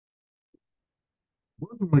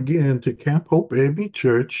Welcome again to Camp Hope AME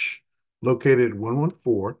Church, located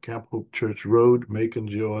 114 Camp Hope Church Road, Macon,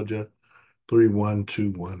 Georgia,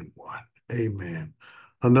 31211. Amen.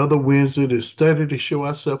 Another Wednesday to study to show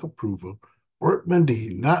ourselves approval. Workmen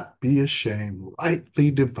need not be ashamed, rightly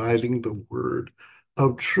dividing the word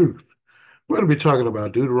of truth. We're going to be talking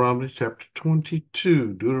about Deuteronomy chapter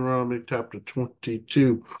 22. Deuteronomy chapter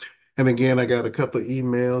 22. And again, I got a couple of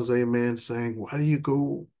emails, amen, saying, why do you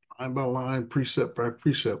go line by line, precept by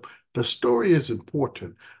precept? The story is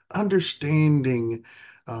important. Understanding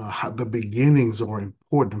how the beginnings are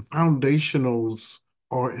important, foundationals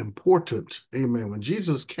are important. Amen. When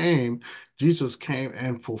Jesus came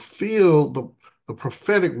and fulfilled the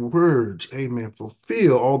prophetic words. Amen.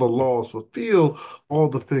 Fulfill all the laws, fulfill all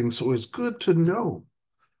the things. So it's good to know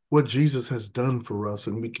what Jesus has done for us.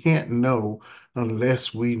 And we can't know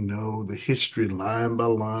unless we know the history line by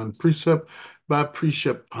line, precept by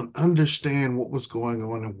precept, and understand what was going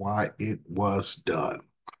on and why it was done.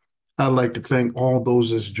 I'd like to thank all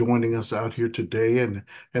those that's joining us out here today and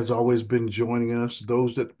has always been joining us,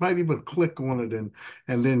 those that might even click on it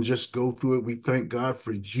and then just go through it. We thank God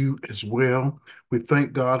for you as well. We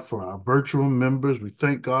thank God for our virtual members. We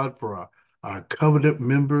thank God for our covenant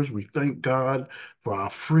members. We thank God for our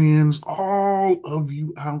friends, all of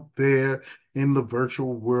you out there in the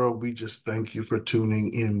virtual world. We just thank you for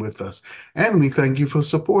tuning in with us. And we thank you for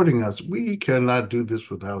supporting us. We cannot do this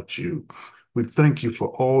without you. We thank you for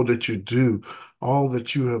all that you do, all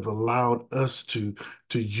that you have allowed us to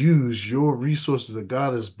use your resources that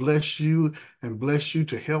God has blessed you and blessed you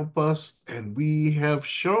to help us. And we have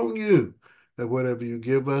shown you that whatever you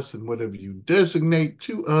give us and whatever you designate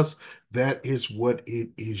to us, that is what it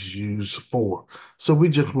is used for. So we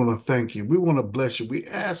just want to thank you. We want to bless you. We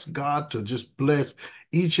ask God to just bless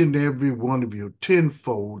each and every one of you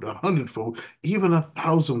tenfold, a hundredfold, even a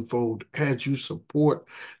thousandfold as you support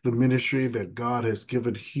the ministry that God has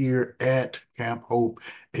given here at Camp Hope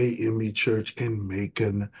AME Church in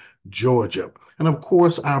Macon, Georgia. And of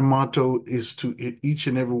course, our motto is to each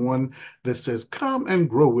and every one that says, come and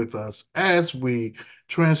grow with us as we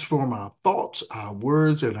transform our thoughts, our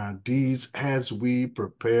words, and our deeds as we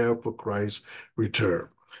prepare for Christ's return.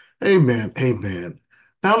 Amen. Amen.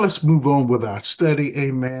 Now let's move on with our study.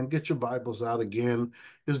 Amen. Get your Bibles out again.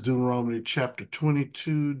 It's Deuteronomy chapter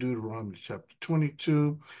 22. Deuteronomy chapter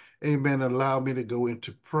 22. Amen. Allow me to go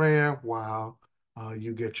into prayer while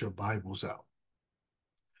you get your Bibles out.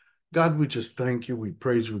 God, we just thank you. We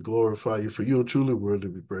praise you. We glorify you, for you are truly worthy to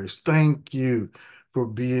be praised. Thank you for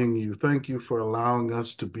being you. Thank you for allowing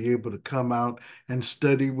us to be able to come out and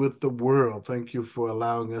study with the world. Thank you for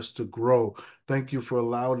allowing us to grow. Thank you for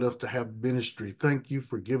allowing us to have ministry. Thank you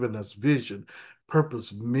for giving us vision,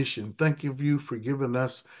 purpose, mission. Thank you for giving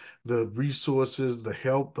us the resources, the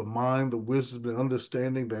help, the mind, the wisdom, the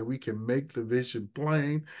understanding that we can make the vision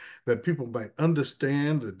plain, that people might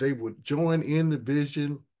understand, that they would join in the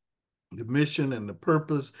vision, the mission and the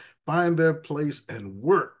purpose, find their place and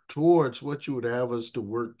work towards what you would have us to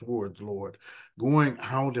work towards, Lord. Going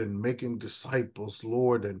out and making disciples,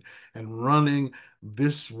 Lord, and running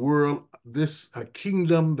this world, this a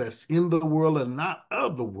kingdom that's in the world and not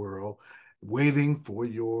of the world, waiting for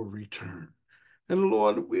your return. And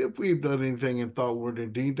Lord, if we've done anything in thought, word,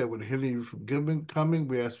 and deed that would hinder you from coming,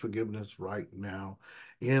 we ask forgiveness right now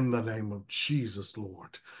in the name of Jesus,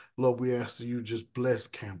 Lord. Lord, we ask that you just bless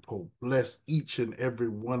Camp Hope, bless each and every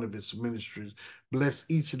one of its ministries, bless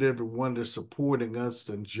each and every one that's supporting us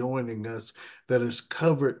and joining us, that is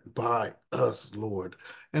covered by us, Lord.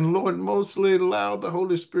 And Lord, mostly allow the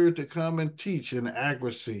Holy Spirit to come and teach in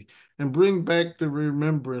accuracy and bring back to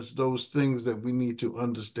remembrance those things that we need to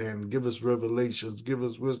understand. Give us revelations, give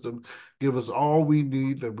us wisdom, give us all we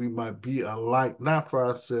need that we might be a light, not for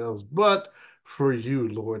ourselves, but for you,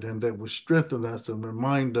 Lord, and that will strengthen us and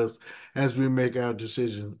remind us as we make our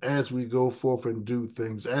decisions, as we go forth and do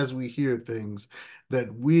things, as we hear things,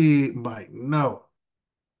 that we might know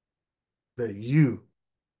that you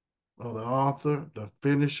are the author, the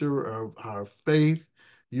finisher of our faith.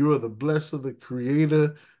 You are the blessed, the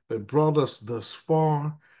creator that brought us thus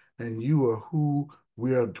far, and you are who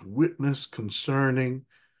we are to witness concerning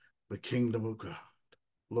the kingdom of God.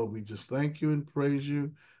 Lord, we just thank you and praise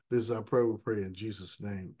you. This is our prayer. We pray in Jesus'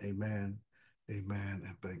 name. Amen. Amen.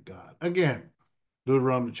 And thank God. Again,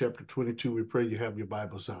 Deuteronomy chapter 22. We pray you have your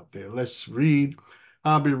Bibles out there. Let's read.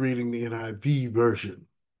 I'll be reading the NIV version.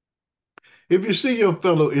 If you see your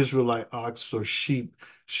fellow Israelite ox or sheep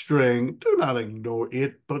straying, do not ignore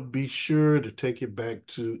it, but be sure to take it back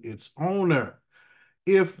to its owner.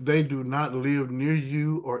 If they do not live near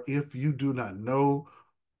you, or if you do not know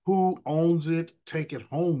Who owns it, take it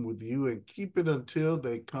home with you and keep it until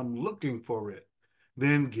they come looking for it.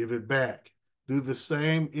 Then give it back. Do the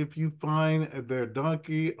same if you find their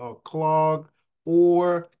donkey or clog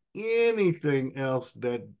or anything else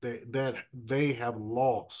that they have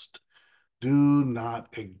lost. Do not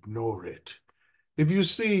ignore it. If you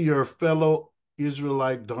see your fellow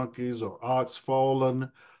Israelite donkeys or ox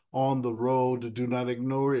fallen on the road, do not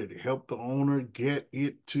ignore it. Help the owner get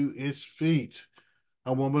it to its feet.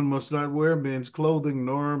 A woman must not wear men's clothing,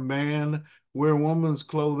 nor a man wear woman's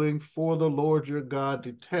clothing, for the Lord your God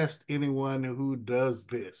detests anyone who does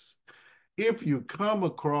this. If you come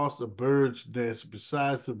across a bird's nest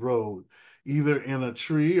beside the road, either in a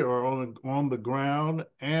tree or on the ground,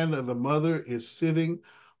 and the mother is sitting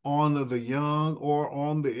on the young or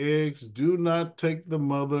on the eggs, do not take the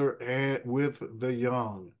mother with the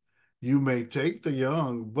young. You may take the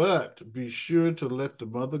young, but be sure to let the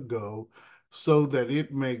mother go, so that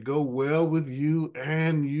it may go well with you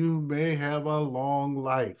and you may have a long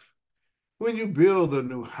life. When you build a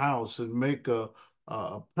new house and make a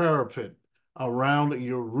parapet around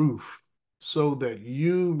your roof so that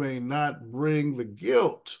you may not bring the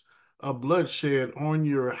guilt of bloodshed on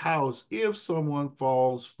your house if someone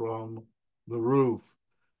falls from the roof.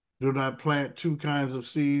 Do not plant two kinds of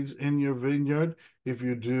seeds in your vineyard. If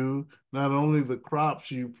you do, not only the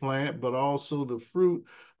crops you plant, but also the fruit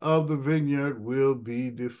of the vineyard will be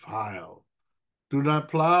defiled. Do not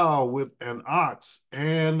plow with an ox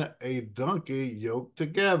and a donkey yoked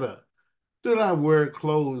together. Do not wear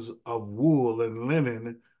clothes of wool and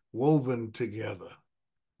linen woven together.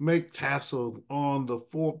 Make tassels on the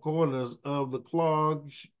four corners of the cloak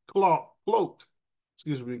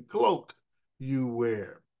you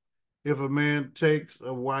wear. If a man takes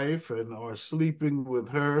a wife and are sleeping with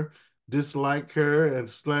her, dislike her and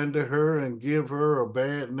slander her and give her a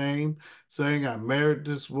bad name, saying, I married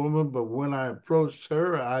this woman, but when I approached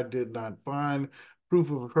her, I did not find proof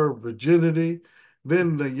of her virginity,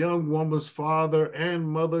 then the young woman's father and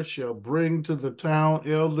mother shall bring to the town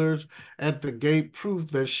elders at the gate proof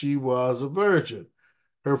that she was a virgin.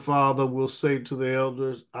 Her father will say to the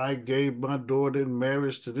elders, I gave my daughter in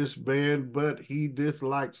marriage to this man, but he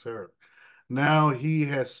dislikes her. Now he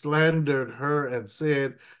has slandered her and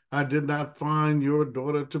said, I did not find your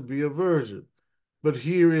daughter to be a virgin. But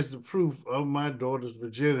here is the proof of my daughter's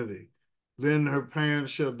virginity. Then her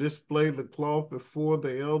parents shall display the cloth before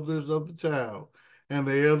the elders of the town, and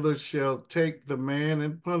the elders shall take the man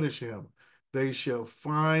and punish him. They shall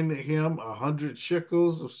fine him 100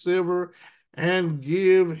 shekels of silver and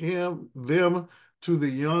give him them to the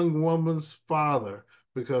young woman's father,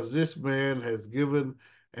 because this man has given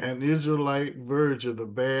an Israelite virgin a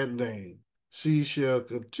bad name. She shall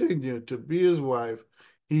continue to be his wife.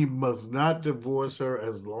 He must not divorce her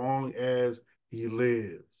as long as he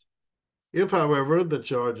lives. If, however, the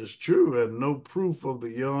charge is true and no proof of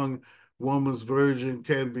the young woman's virginity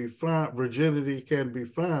can be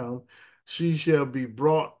found, she shall be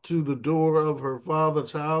brought to the door of her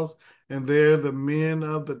father's house, and there the men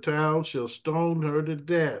of the town shall stone her to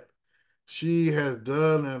death. She has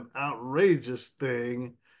done an outrageous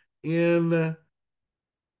thing in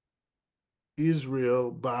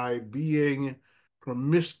Israel by being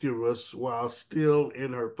promiscuous while still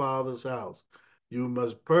in her father's house. You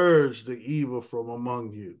must purge the evil from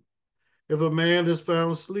among you. If a man is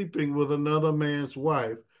found sleeping with another man's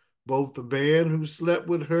wife, both the man who slept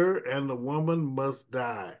with her and the woman must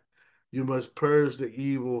die. You must purge the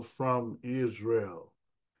evil from Israel.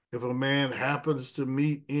 If a man happens to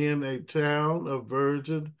meet in a town a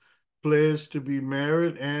virgin pledged to be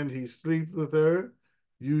married and he sleeps with her,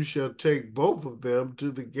 you shall take both of them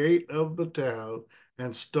to the gate of the town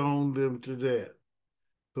and stone them to death.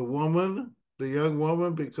 The young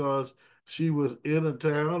woman, because she was in a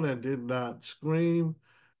town and did not scream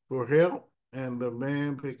for help, and the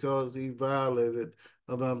man because he violated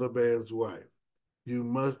another man's wife. You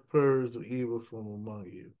must purge the evil from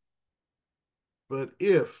among you. But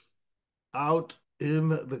if out in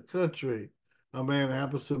the country, a man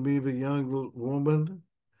happens to be the young woman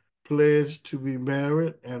pledged to be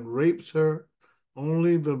married and rapes her,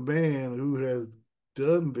 only the man who has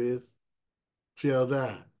done this shall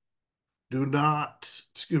die. Do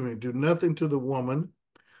nothing to the woman.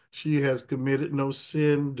 She has committed no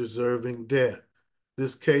sin deserving death.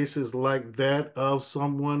 This case is like that of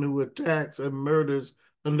someone who attacks and murders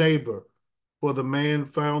a neighbor. For the man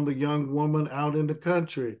found the young woman out in the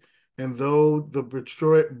country, and though the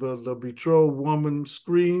betrothed woman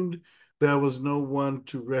screamed, there was no one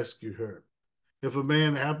to rescue her. If a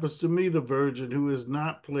man happens to meet a virgin who is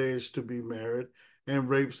not pledged to be married and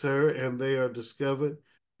rapes her, and they are discovered,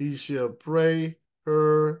 he shall pay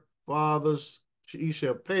her father's, he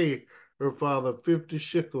shall pay her father 50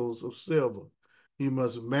 shekels of silver. He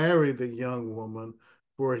must marry the young woman,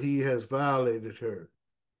 for he has violated her.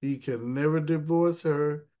 He can never divorce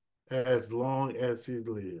her as long as he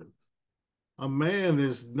lives. A man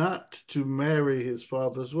is not to marry his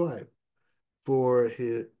father's wife, for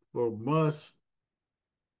must,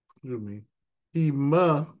 excuse me, he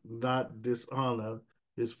must not dishonor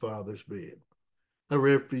his father's bed. I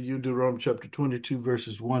read for you Deuteronomy chapter 22,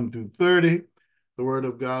 verses 1 through 30. The word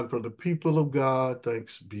of God for the people of God.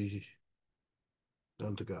 Thanks be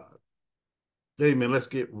unto God. Amen. Let's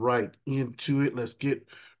get right into it. Let's get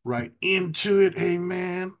right into it.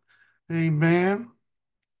 Amen. Amen.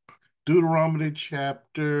 Deuteronomy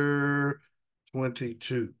chapter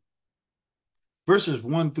 22. Verses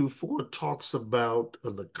 1 through 4 talks about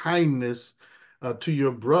the kindness to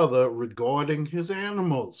your brother regarding his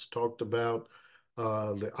animals. Talked about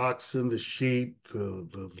the oxen, the sheep,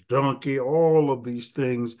 the donkey, all of these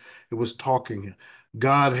things. It was talking.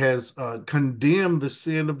 God has condemned the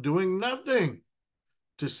sin of doing nothing.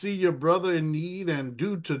 To see your brother in need and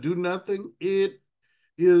do nothing, it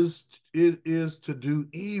is to do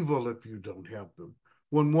evil if you don't help them.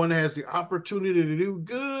 When one has the opportunity to do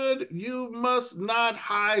good, you must not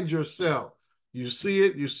hide yourself. You see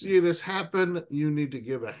it has happened, you need to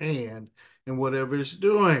give a hand in whatever it's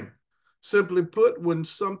doing. Simply put, when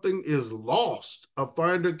something is lost, a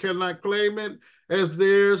finder cannot claim it as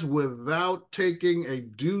theirs without taking a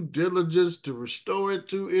due diligence to restore it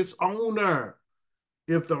to its owner.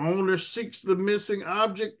 If the owner seeks the missing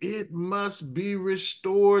object, it must be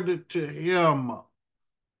restored to him.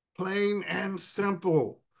 Plain and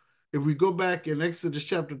simple. If we go back in Exodus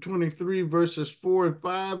chapter 23, verses 4 and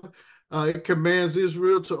 5, it commands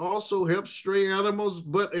Israel to also help stray animals,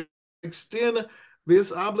 but extend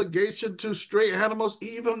this obligation to stray animals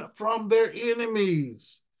even from their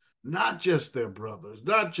enemies, not just their brothers,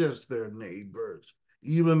 not just their neighbors,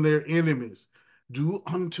 even their enemies. Do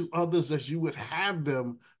unto others as you would have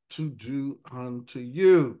them to do unto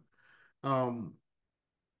you. Um,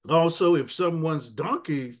 Also, if someone's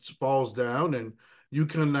donkey falls down and you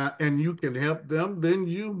can help them, then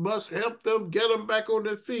you must help them get them back on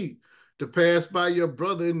their feet. To pass by your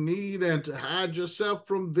brother in need and to hide yourself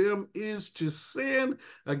from them is to sin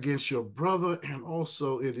against your brother, and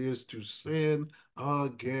also it is to sin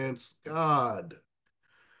against God.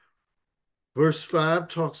 Verse 5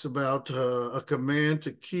 talks about a command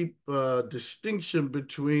to keep distinction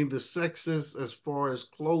between the sexes as far as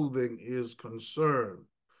clothing is concerned.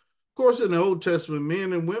 Of course, in the Old Testament,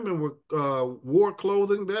 men and women wore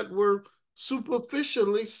clothing that were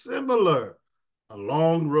superficially similar.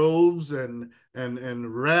 Long robes and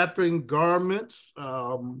wrapping garments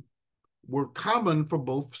were common for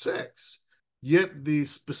both sex. Yet the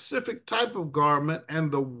specific type of garment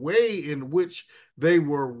and the way in which they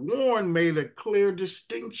were worn made a clear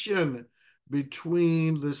distinction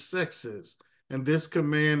between the sexes. And this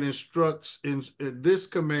command instructs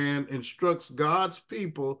God's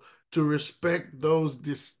people to respect those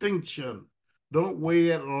distinctions. Don't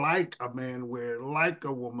wear it like a man wear it, like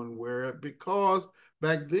a woman wear it, because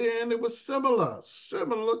back then it was similar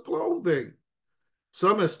clothing.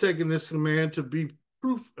 Some has taken this command to be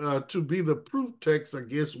the proof text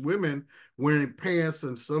against women wearing pants,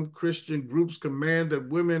 and some Christian groups command that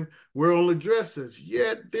women wear only dresses.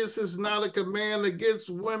 Yet this is not a command against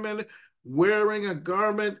women wearing a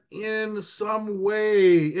garment in some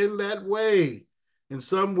way, in that way. In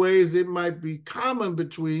some ways, it might be common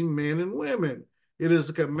between men and women. It is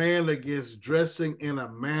a command against dressing in a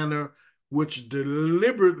manner which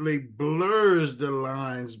deliberately blurs the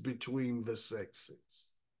lines between the sexes.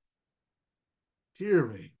 Hear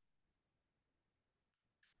me.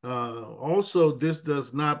 Also, this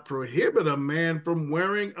does not prohibit a man from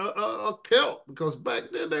wearing a kilt, because back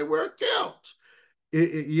then they wear kilts.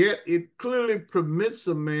 Yet it clearly permits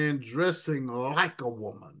a man dressing like a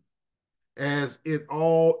woman, as it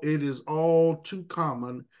is all too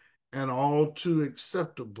common and all too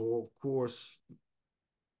acceptable, of course,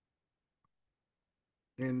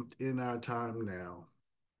 in our time now.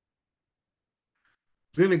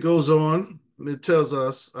 Then it goes on, it tells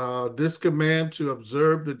us this command to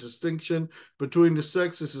observe the distinction between the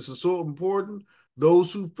sexes is so important.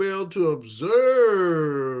 Those who fail to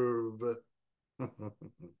observe,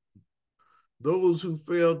 those who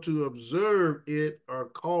fail to observe it are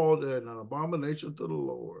called an abomination to the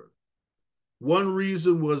Lord. One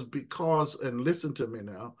reason was because, and listen to me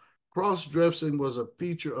now, cross dressing was a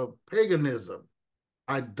feature of paganism,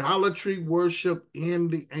 idolatry worship in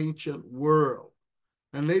the ancient world.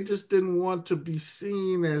 And they just didn't want to be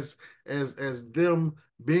seen as them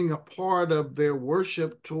being a part of their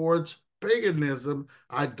worship towards paganism,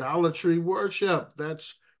 idolatry worship.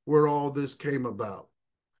 That's where all this came about.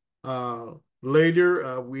 Uh,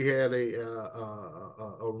 Later, we had a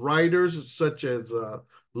writers such as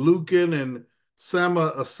Lucan and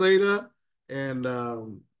Sama Aseda and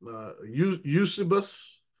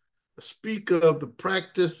Eusebius speak of the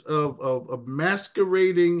practice of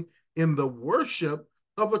masquerading in the worship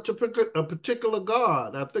of a particular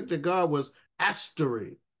god. I think the god was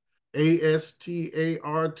Astarte, Astarte.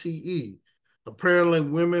 Apparently,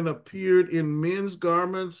 women appeared in men's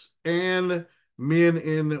garments and men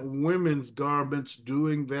in women's garments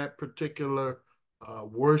doing that particular,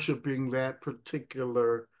 worshiping that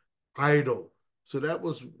particular idol. So that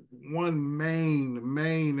was one main,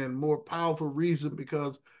 and more powerful reason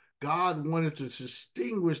because God wanted to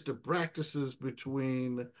distinguish the practices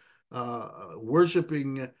between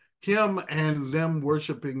worshiping Him and them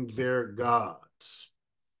worshiping their gods.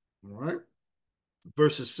 All right.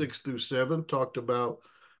 Verses 6 through 7 talked about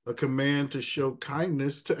a command to show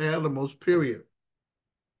kindness to animals, period.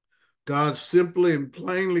 God simply and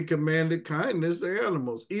plainly commanded kindness to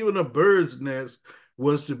animals. Even a bird's nest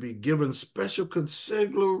was to be given special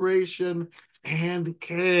consideration and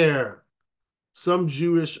care. Some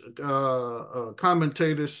Jewish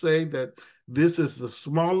commentators say that this is the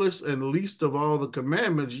smallest and least of all the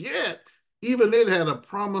commandments, yet even it had a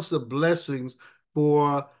promise of blessings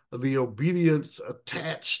for the obedience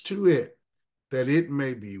attached to it, that it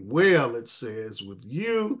may be well, it says, with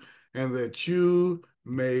you, and that you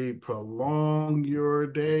may prolong your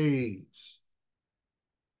days.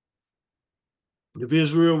 If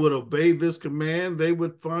Israel would obey this command, they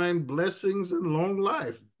would find blessings and long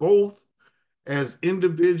life, both as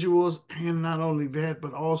individuals, and not only that,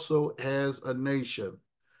 but also as a nation.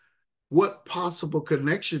 What possible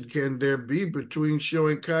connection can there be between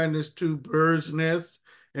showing kindness to birds' nests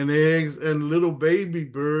and eggs and little baby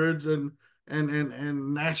birds and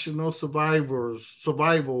national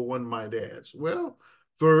survival, one might ask? Well,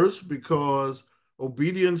 first, because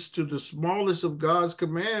obedience to the smallest of God's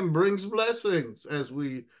command brings blessings, as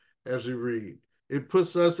we read. It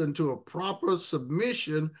puts us into a proper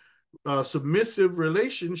submissive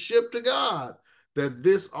relationship to God. That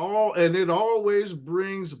this all and it always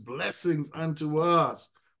brings blessings unto us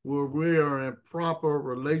where we are in proper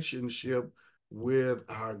relationship with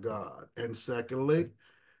our God. And secondly,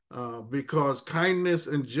 because kindness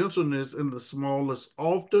and gentleness in the smallest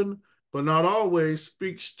often, but not always,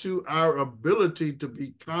 speaks to our ability to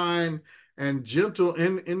be kind and gentle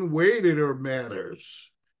in weightier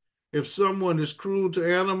matters. If someone is cruel to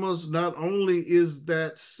animals, not only is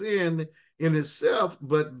that sin in itself,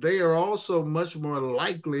 but they are also much more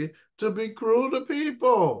likely to be cruel to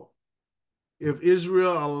people. If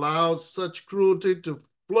Israel allowed such cruelty to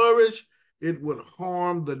flourish, it would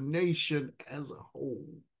harm the nation as a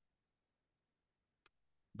whole.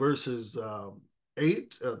 Verses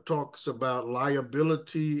 8 talks about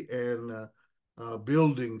liability and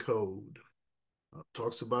building code.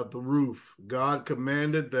 Talks about the roof. God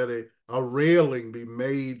commanded that a railing be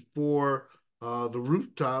made for the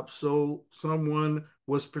rooftop so someone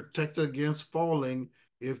was protected against falling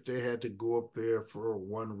if they had to go up there for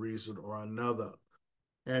one reason or another.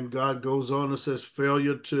 And God goes on and says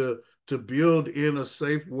failure to build in a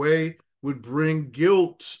safe way would bring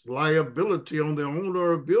guilt, liability on the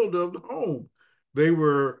owner or builder of the home. They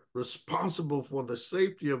were responsible for the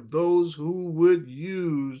safety of those who would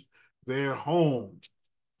use their home.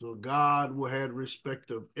 So God had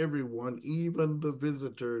respect of everyone, even the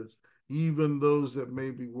visitors, even those that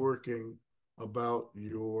may be working about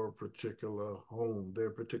your particular home, their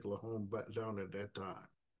particular home back down at that time.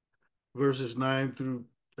 Verses 9 through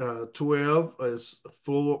 12 is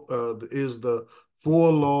the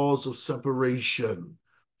four laws of separation.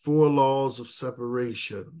 Four laws of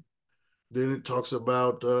separation. Then it talks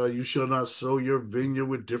about you shall not sow your vineyard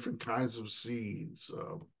with different kinds of seeds.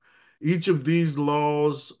 Each of these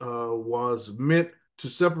laws was meant to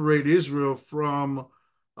separate Israel from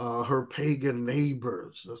her pagan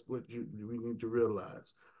neighbors. That's what we need to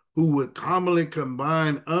realize, who would commonly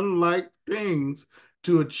combine unlike things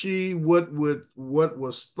to achieve what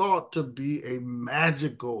was thought to be a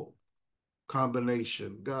magical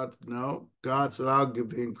combination. God said, "I'll give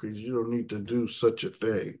the increase. You don't need to do such a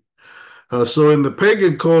thing." So in the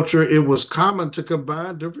pagan culture, it was common to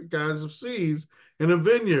combine different kinds of seeds in a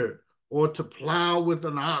vineyard or to plow with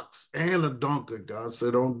an ox and a donkey. God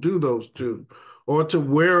said, don't do those two. Or to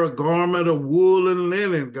wear a garment of wool and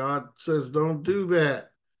linen. God says, don't do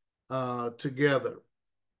that together.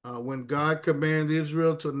 When God commanded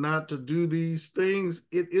Israel to not to do these things,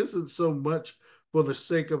 it isn't so much for the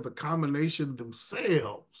sake of the combination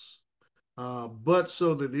themselves, but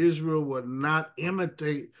so that Israel would not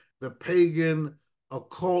imitate the pagan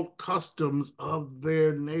occult customs of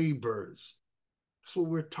their neighbors. That's what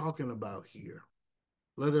we're talking about here.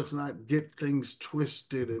 Let us not get things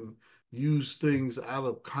twisted and use things out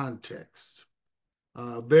of context.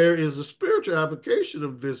 There is a spiritual application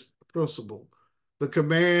of this principle. The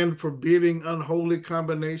command forbidding unholy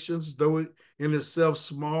combinations, though in itself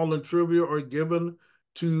small and trivial, are given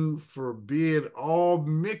to forbid all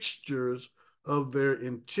mixtures of their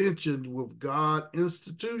intentions with God,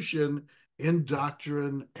 institution, in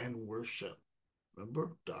doctrine and worship.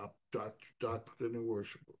 Remember, doctrine and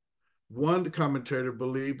worship. One commentator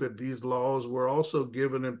believed that these laws were also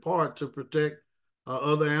given in part to protect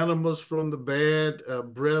other animals from the bad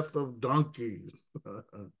breath of donkeys.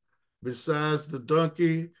 Besides the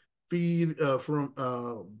donkey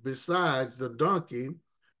besides the donkey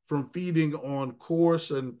from feeding on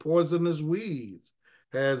coarse and poisonous weeds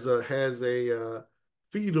has a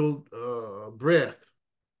fetal breath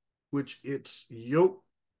which its yoke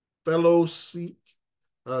fellows seek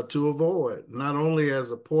to avoid, not only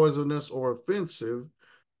as a poisonous or offensive,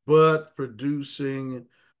 but producing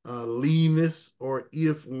leanness or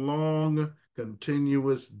if long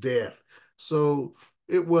continuous death. So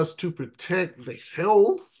it was to protect the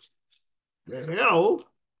health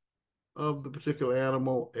of the particular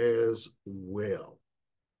animal as well.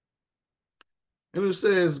 And it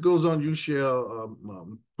says, goes on, you shall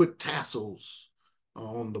put tassels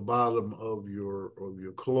on the bottom of your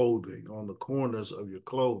clothing, on the corners of your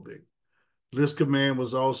clothing. This command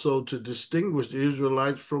was also to distinguish the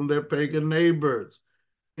Israelites from their pagan neighbors.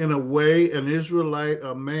 In a way, an Israelite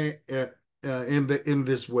man in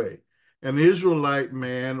this way, an Israelite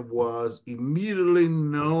man was immediately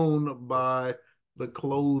known by the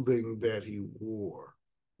clothing that he wore.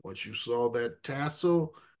 Once you saw that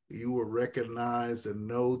tassel, you were recognized and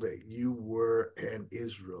know that you were an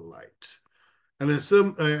Israelite. And a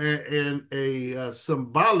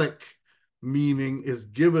symbolic meaning is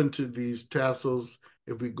given to these tassels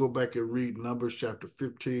if we go back and read Numbers chapter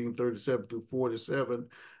 15, 37 through 47,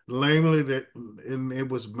 namely that, and it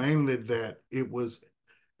was mainly that it was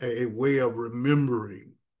a way of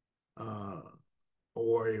remembering uh,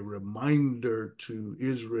 or a reminder to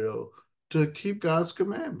Israel to keep God's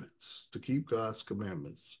commandments, to keep God's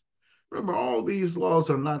commandments. Remember, all these laws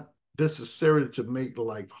are not necessary to make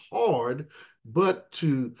life hard, but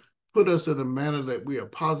to put us in a manner that we are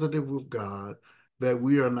positive with God, that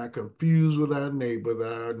we are not confused with our neighbor,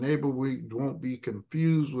 that our neighbor we won't be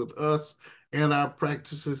confused with us and our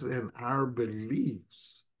practices and our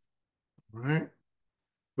beliefs. Right?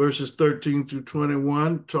 Verses 13 through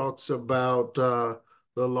 21 talks about the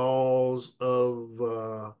laws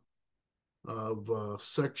of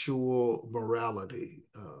sexual morality.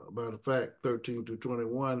 Matter of fact, 13 to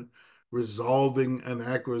 21, resolving an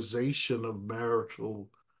accusation of marital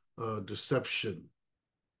deception.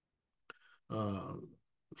 Uh,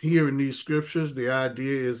 Here in these scriptures, the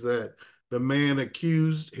idea is that the man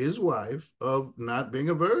accused his wife of not being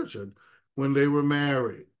a virgin when they were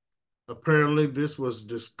married. Apparently, this was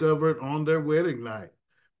discovered on their wedding night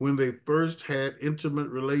when they first had intimate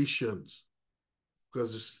relations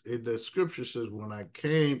because in the scripture says, when I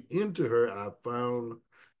came into her, I found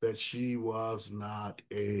that she was not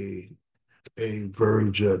a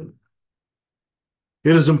virgin.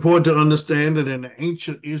 It is important to understand that in the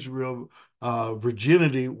ancient Israel,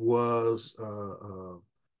 virginity was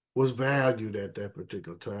valued at that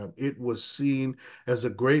particular time. It was seen as a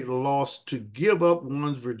great loss to give up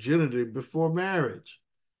one's virginity before marriage.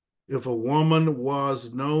 If a woman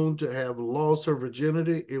was known to have lost her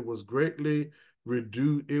virginity, it would greatly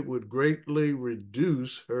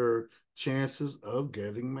reduce her chances of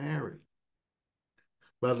getting married.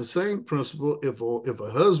 By the same principle, if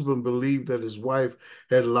a husband believed that his wife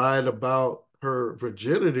had lied about her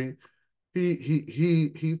virginity,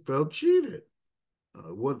 he felt cheated.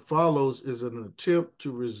 What follows is an attempt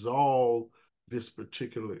to resolve this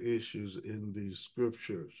particular issues in these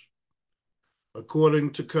scriptures.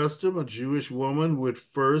 According to custom, a Jewish woman would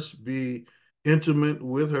first be intimate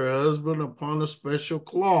with her husband upon a special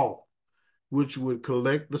cloth, which would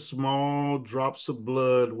collect the small drops of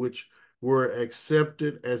blood which were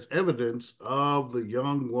accepted as evidence of the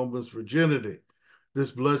young woman's virginity.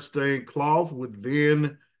 This bloodstained cloth would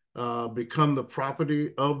then become the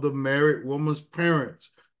property of the married woman's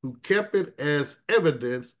parents, who kept it as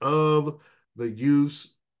evidence of the young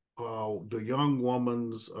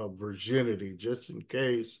woman's virginity, just in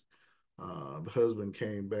case the husband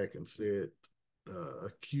came back and said,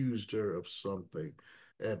 accused her of something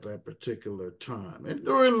at that particular time. And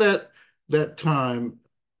during that time,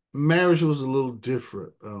 marriage was a little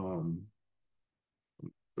different.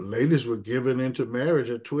 Ladies were given into marriage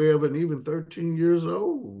at 12 and even 13 years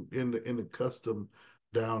old in the custom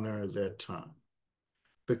down there at that time.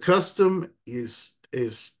 The custom is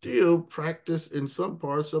still practiced in some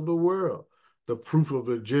parts of the world. The proof of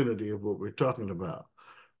virginity of what we're talking about.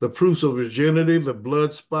 The proofs of virginity, the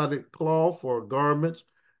blood-spotted cloth or garments,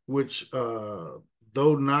 which, though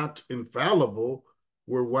not infallible,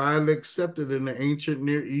 were widely accepted in the ancient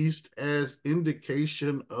Near East as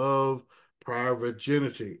indication of prior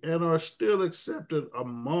virginity and are still accepted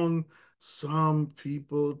among some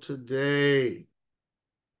people today.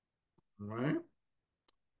 Right?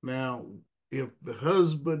 Now, if the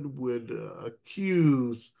husband would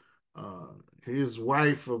accuse uh, his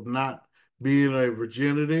wife of not being a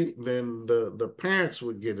virginity, then the parents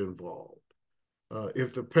would get involved.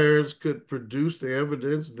 If the parents could produce the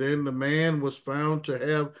evidence, then the man was found to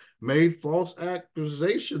have made false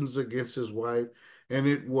accusations against his wife, and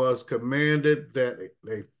it was commanded that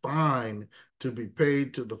a fine to be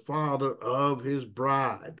paid to the father of his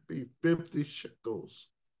bride be 50 shekels.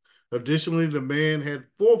 Additionally, the man had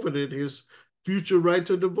forfeited his future right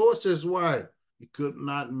to divorce his wife. He could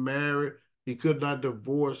not marry, he could not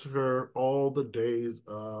divorce her all the days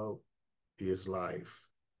of his life.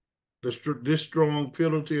 This strong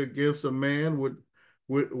penalty against a man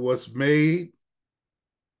was made.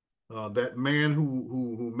 That man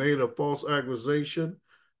who made a false accusation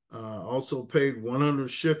also paid 100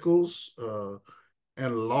 shekels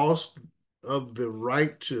and lost of the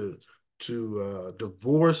right to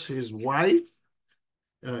divorce his wife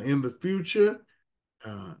in the future,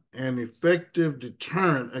 an effective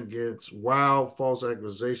deterrent against wild false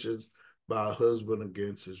accusations by a husband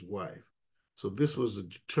against his wife. So this was a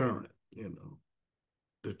deterrent,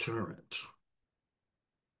 deterrent.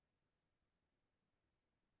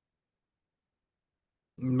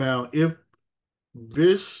 Now, if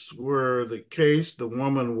this were the case, the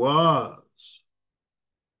woman was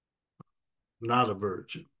not a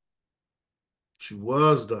virgin. She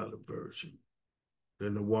was not a virgin.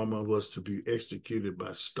 Then the woman was to be executed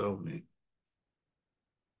by stoning.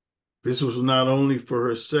 This was not only for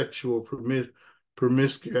her sexual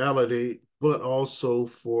promiscuity, but also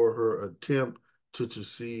for her attempt to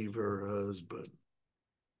deceive her husband.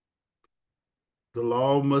 The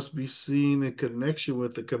law must be seen in connection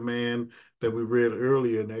with the command that we read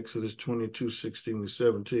earlier in Exodus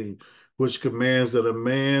 22:16-17, which commands that a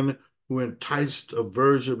man who enticed a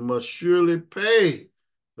virgin must surely pay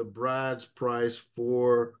the bride's price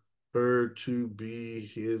for her to be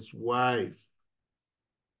his wife.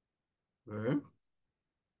 Okay?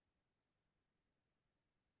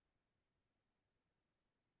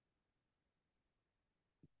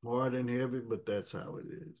 Hard and heavy, but that's how it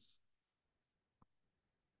is.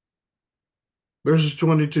 Verses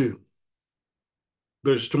 22.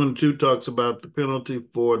 Verse 22 talks about the penalty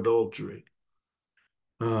for adultery.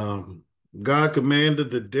 Um, God commanded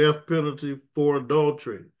the death penalty for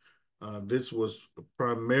adultery. This was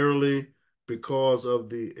primarily because of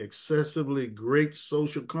the excessively great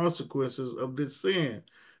social consequences of this sin.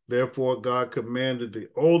 Therefore, God commanded the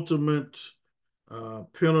ultimate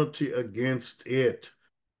penalty against it.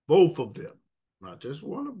 Both of them, not just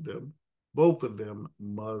one of them, both of them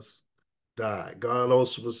must die. God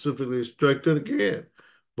also specifically instructed again,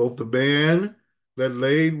 both the man that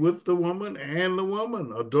laid with the woman and the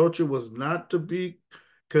woman. Adultery was not to be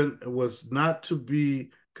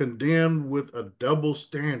condemned with a double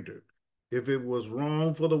standard. If it was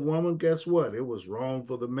wrong for the woman, guess what? It was wrong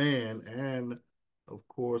for the man, and of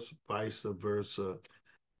course, vice versa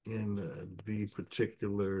in the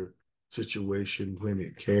particular situation when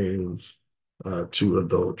it came to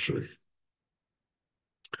adultery.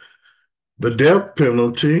 The death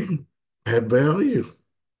penalty had value.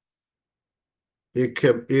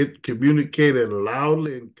 It communicated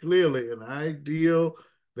loudly and clearly an ideal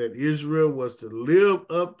that Israel was to live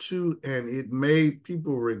up to, and it made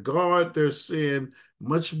people regard their sin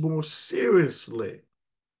much more seriously.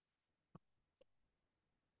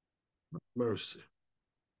 Mercy.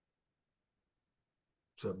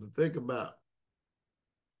 Something to think about.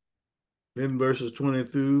 Then verses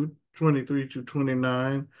 23 to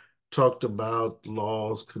 29 talked about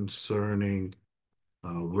laws concerning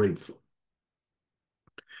rape.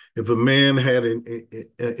 If a man had an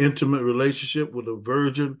intimate relationship with a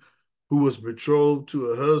virgin who was betrothed to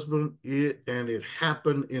a husband, and it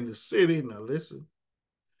happened in the city, now listen,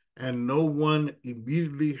 and no one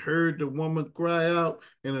immediately heard the woman cry out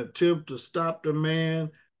in an attempt to stop the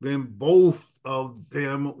man, then both of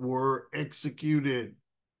them were executed.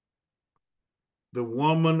 The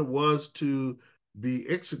woman was to be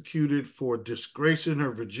executed for disgracing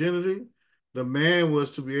her virginity. The man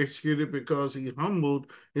was to be executed because he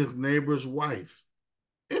humbled his neighbor's wife.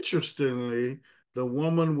 Interestingly, the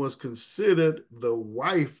woman was considered the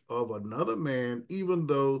wife of another man, even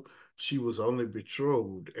though she was only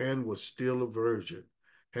betrothed and was still a virgin,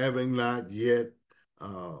 having not yet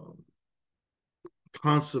uh,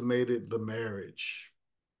 consummated the marriage.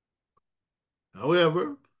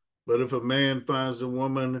 However, but if a man finds a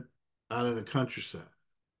woman out in the countryside,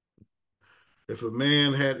 if a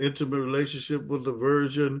man had intimate relationship with a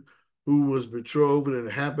virgin who was betrothed and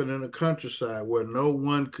it happened in the countryside where no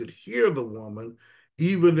one could hear the woman,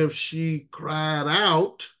 even if she cried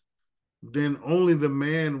out, then only the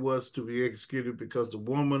man was to be executed because the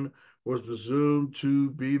woman was presumed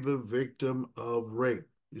to be the victim of rape.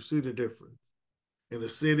 You see the difference? In a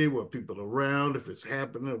city where people are around, if it's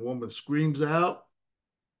happening, a woman screams out.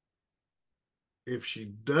 If she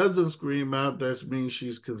doesn't scream out, that means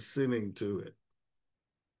she's consenting to it.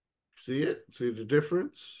 See it? See the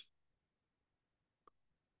difference?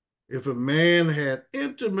 If a man had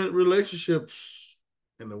intimate relationships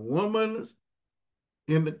and a woman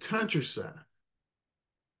in the countryside,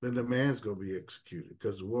 then the man's going to be executed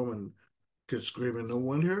because the woman could scream and no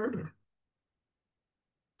one heard her.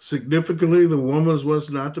 Significantly, the woman was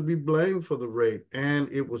not to be blamed for the rape, and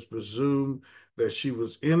it was presumed that she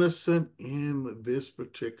was innocent in this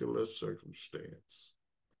particular circumstance.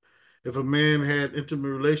 If a man had intimate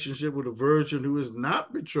relationship with a virgin who is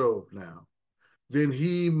not betrothed now, then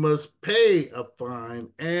he must pay a fine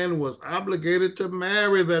and was obligated to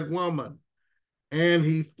marry that woman. And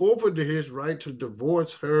he forfeited his right to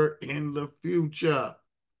divorce her in the future.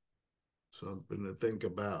 Something to think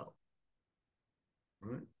about.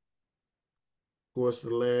 Right? Of course, the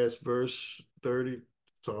last verse 30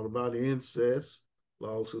 talked about incest,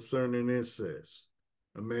 laws concerning incest.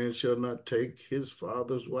 A man shall not take his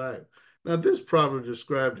father's wife. Now, this probably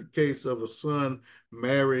described the case of a son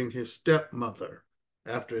marrying his stepmother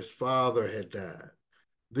after his father had died.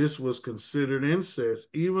 This was considered incest,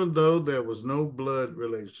 even though there was no blood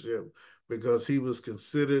relationship, because he was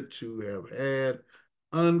considered to have had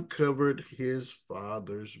uncovered his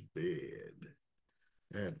father's bed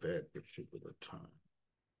at that particular time.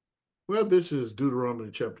 Well, this is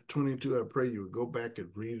Deuteronomy chapter 22. I pray you would go back and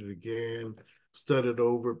read it again, study it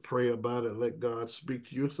over, pray about it, let God speak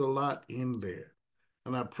to you. It's a lot in there.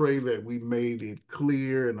 And I pray that we made it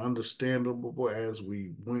clear and understandable as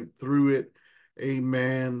we went through it.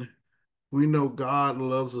 Amen. We know God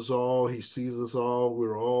loves us all. He sees us all.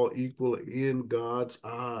 We're all equal in God's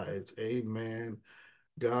eyes. Amen.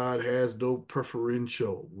 God has no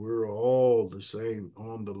preferential. We're all the same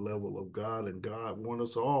on the level of God, and God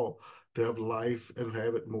wants us all to have life and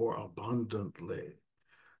have it more abundantly.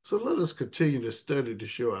 So let us continue to study to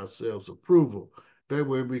show ourselves approval. That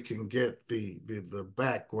way we can get the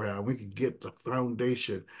background, we can get the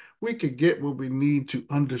foundation, we can get what we need to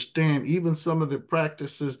understand even some of the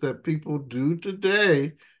practices that people do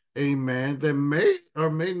today, amen, that may or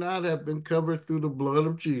may not have been covered through the blood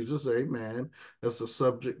of Jesus, amen. That's a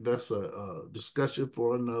subject, that's a discussion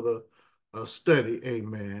for another study,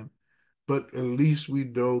 amen. But at least we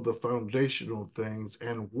know the foundational things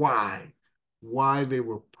and why they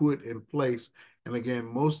were put in place. And again,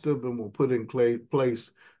 most of them were put in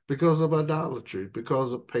place because of idolatry,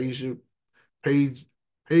 because of pagan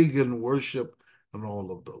worship, and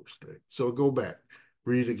all of those things. So go back,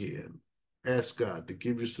 read again. Ask God to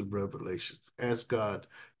give you some revelations. Ask God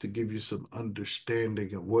to give you some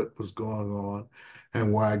understanding of what was going on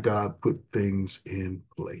and why God put things in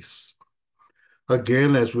place.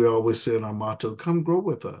 Again, as we always say in our motto, come grow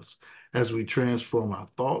with us as we transform our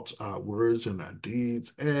thoughts, our words, and our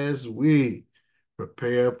deeds as we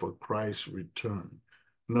prepare for Christ's return.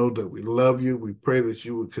 Know that we love you. We pray that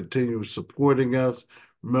you will continue supporting us.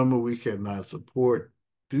 Remember, we cannot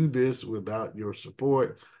do this without your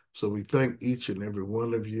support. So we thank each and every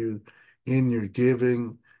one of you in your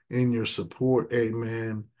giving, in your support.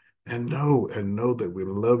 Amen. And know that we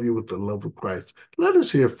love you with the love of Christ. Let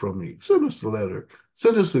us hear from you. Send us a letter,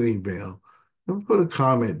 send us an email, and put a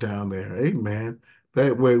comment down there. Amen.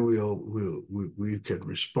 That way we can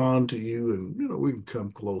respond to you, and we can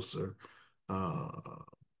come closer. Uh,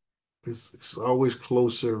 it's always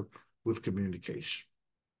closer with communication.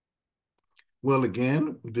 Well,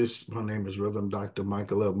 again, my name is Reverend Dr.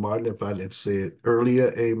 Michael L. Martin. If I didn't say it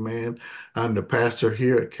earlier, amen. I'm the pastor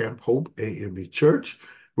here at Camp Hope AME Church.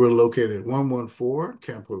 We're located at 114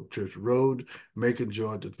 Camp Hope Church Road, Macon,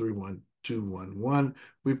 Georgia 31211.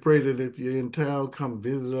 We pray that if you're in town, come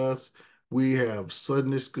visit us. We have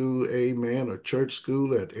Sunday school, amen, or church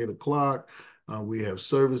school at 8 o'clock. We have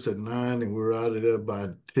service at 9 and we're out of there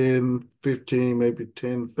by 10:15, maybe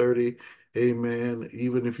 10:30. Amen.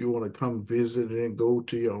 Even if you want to come visit and go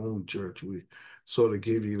to your own church, we sort of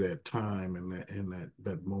give you that time and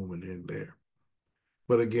that moment in there.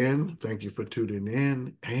 But again, thank you for tuning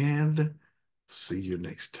in and see you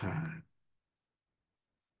next time.